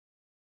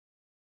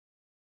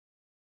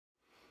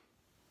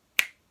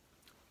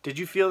Did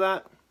you feel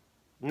that?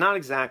 Not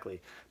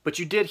exactly, but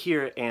you did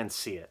hear it and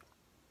see it.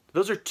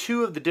 Those are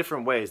two of the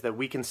different ways that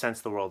we can sense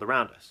the world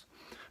around us.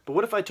 But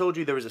what if I told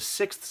you there was a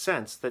sixth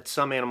sense that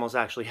some animals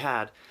actually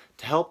had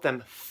to help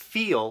them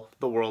feel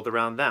the world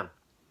around them?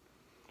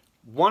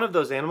 One of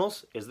those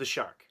animals is the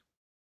shark.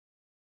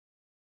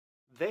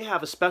 They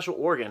have a special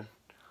organ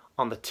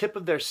on the tip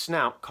of their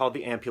snout called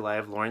the Ampullae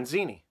of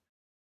Lorenzini.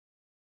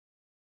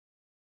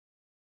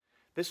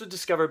 This was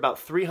discovered about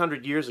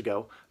 300 years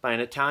ago by an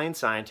Italian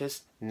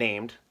scientist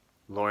named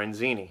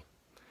Lorenzini.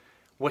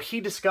 What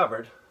he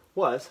discovered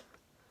was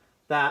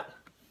that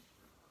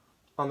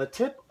on the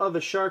tip of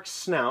the shark's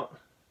snout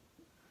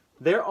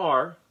there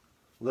are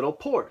little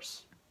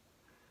pores.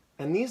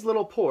 And these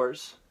little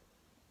pores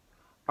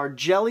are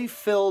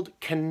jelly-filled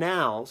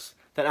canals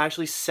that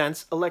actually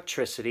sense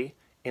electricity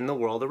in the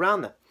world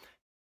around them.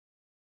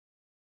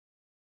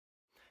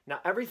 Now,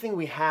 everything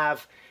we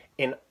have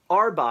in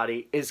our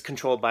body is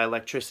controlled by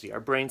electricity. Our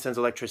brain sends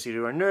electricity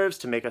to our nerves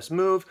to make us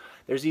move.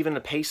 There's even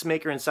a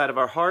pacemaker inside of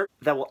our heart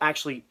that will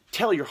actually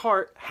tell your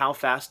heart how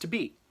fast to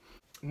beat.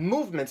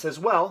 Movements as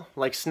well,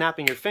 like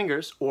snapping your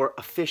fingers or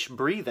a fish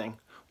breathing,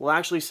 will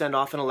actually send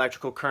off an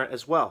electrical current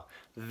as well.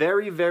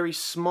 Very, very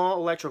small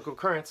electrical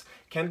currents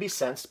can be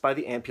sensed by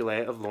the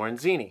Ampullae of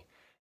Lorenzini.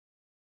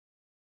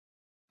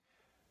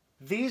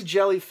 These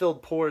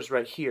jelly-filled pores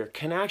right here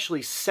can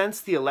actually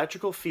sense the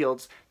electrical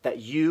fields that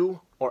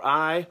you or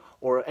I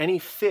or any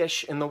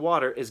fish in the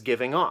water is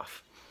giving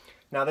off.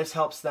 Now this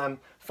helps them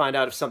find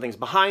out if something's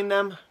behind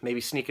them,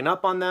 maybe sneaking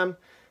up on them.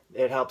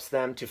 It helps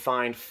them to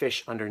find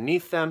fish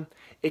underneath them.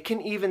 It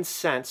can even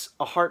sense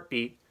a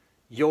heartbeat,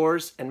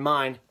 yours and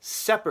mine,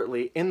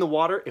 separately in the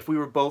water if we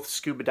were both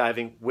scuba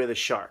diving with a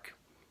shark.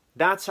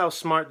 That's how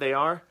smart they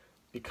are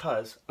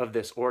because of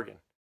this organ.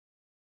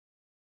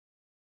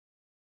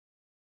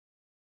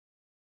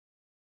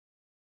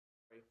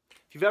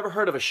 If you've ever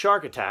heard of a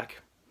shark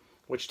attack,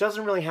 which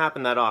doesn't really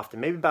happen that often,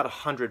 maybe about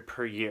 100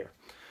 per year,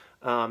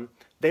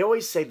 they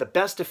always say the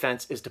best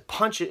defense is to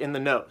punch it in the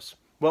nose.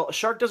 Well, a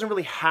shark doesn't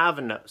really have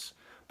a nose,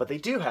 but they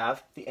do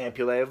have the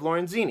Ampullae of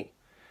Lorenzini.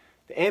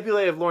 The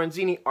Ampullae of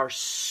Lorenzini are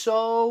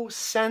so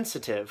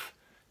sensitive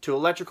to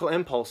electrical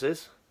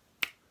impulses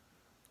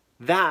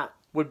that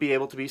would be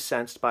able to be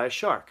sensed by a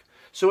shark.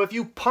 So if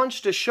you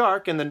punched a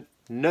shark in the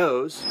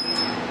nose,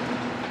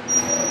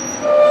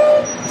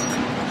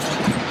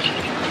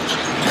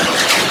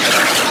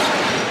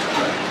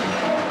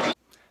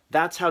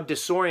 that's how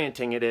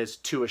disorienting it is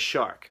to a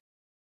shark.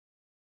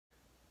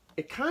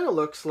 It kind of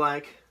looks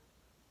like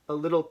a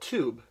little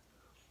tube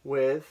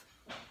with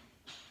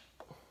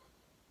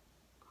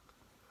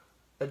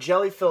a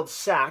jelly-filled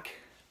sac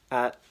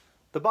at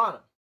the bottom.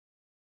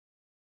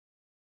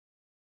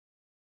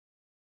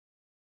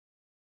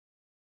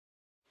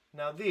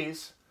 Now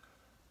these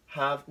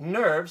have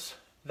nerves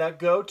that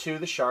go to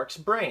the shark's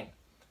brain.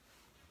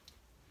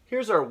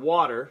 Here's our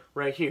water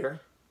right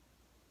here.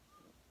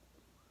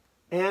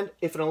 And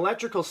if an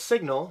electrical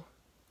signal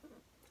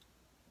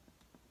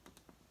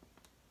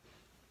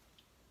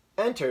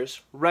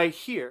enters right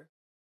here,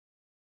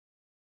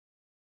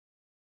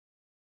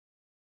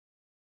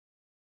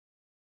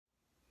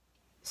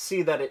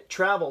 see that it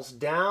travels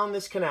down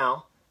this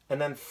canal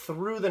and then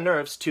through the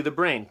nerves to the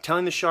brain,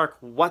 telling the shark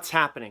what's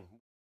happening.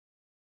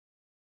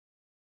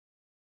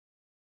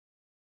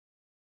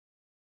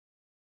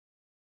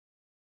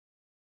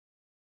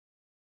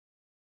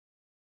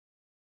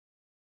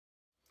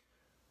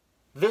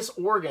 This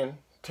organ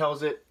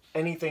tells it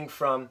anything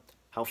from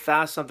how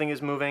fast something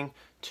is moving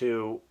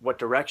to what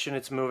direction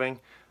it's moving,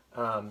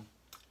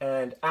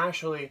 and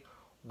actually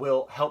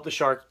will help the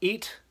shark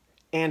eat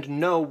and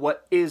know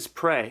what is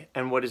prey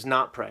and what is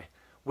not prey,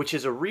 which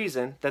is a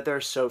reason that there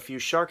are so few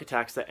shark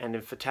attacks that end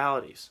in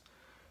fatalities.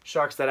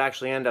 Sharks that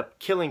actually end up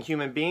killing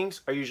human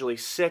beings are usually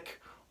sick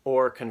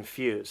or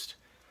confused.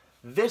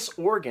 This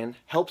organ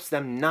helps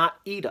them not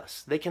eat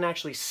us. They can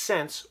actually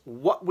sense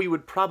what we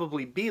would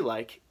probably be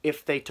like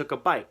if they took a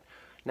bite.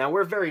 Now,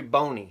 we're very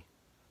bony.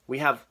 We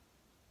have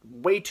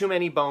way too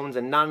many bones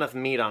and not enough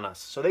meat on us,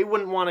 so they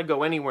wouldn't want to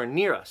go anywhere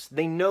near us.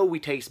 They know we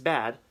taste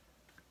bad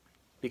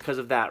because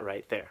of that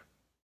right there.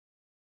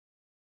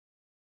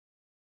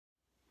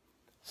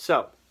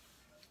 So,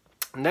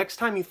 next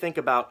time you think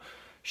about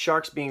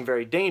sharks being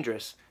very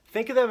dangerous,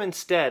 think of them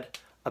instead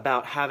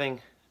about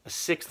having a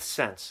sixth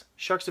sense.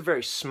 Sharks are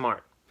very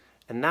smart,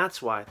 and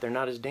that's why they're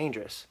not as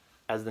dangerous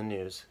as the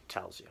news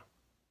tells you.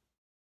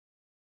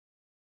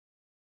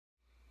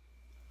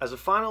 As a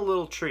final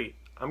little treat,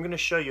 I'm going to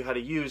show you how to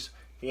use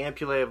the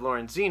Ampullae of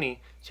Lorenzini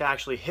to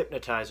actually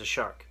hypnotize a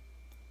shark,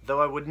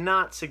 though I would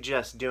not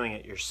suggest doing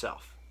it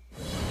yourself.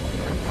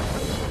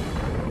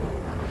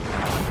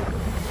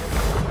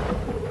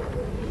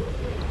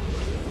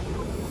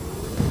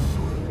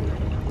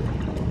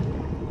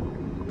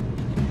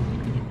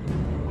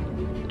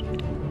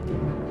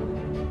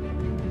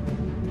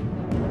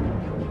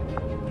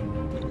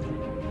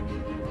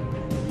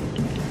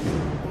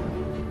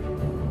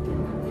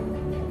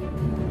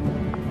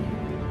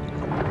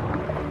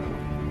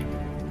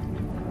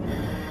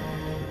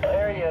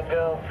 There you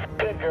go.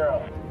 Good. good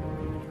girl.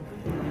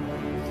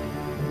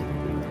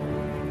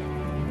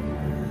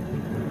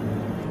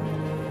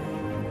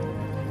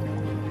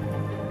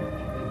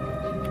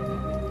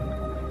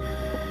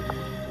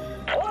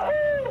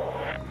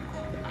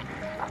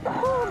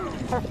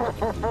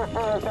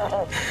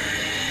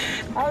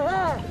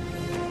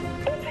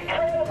 It's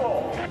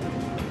incredible.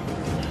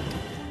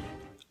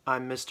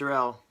 I'm Mr.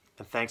 L,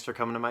 and thanks for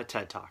coming to my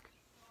TED Talk.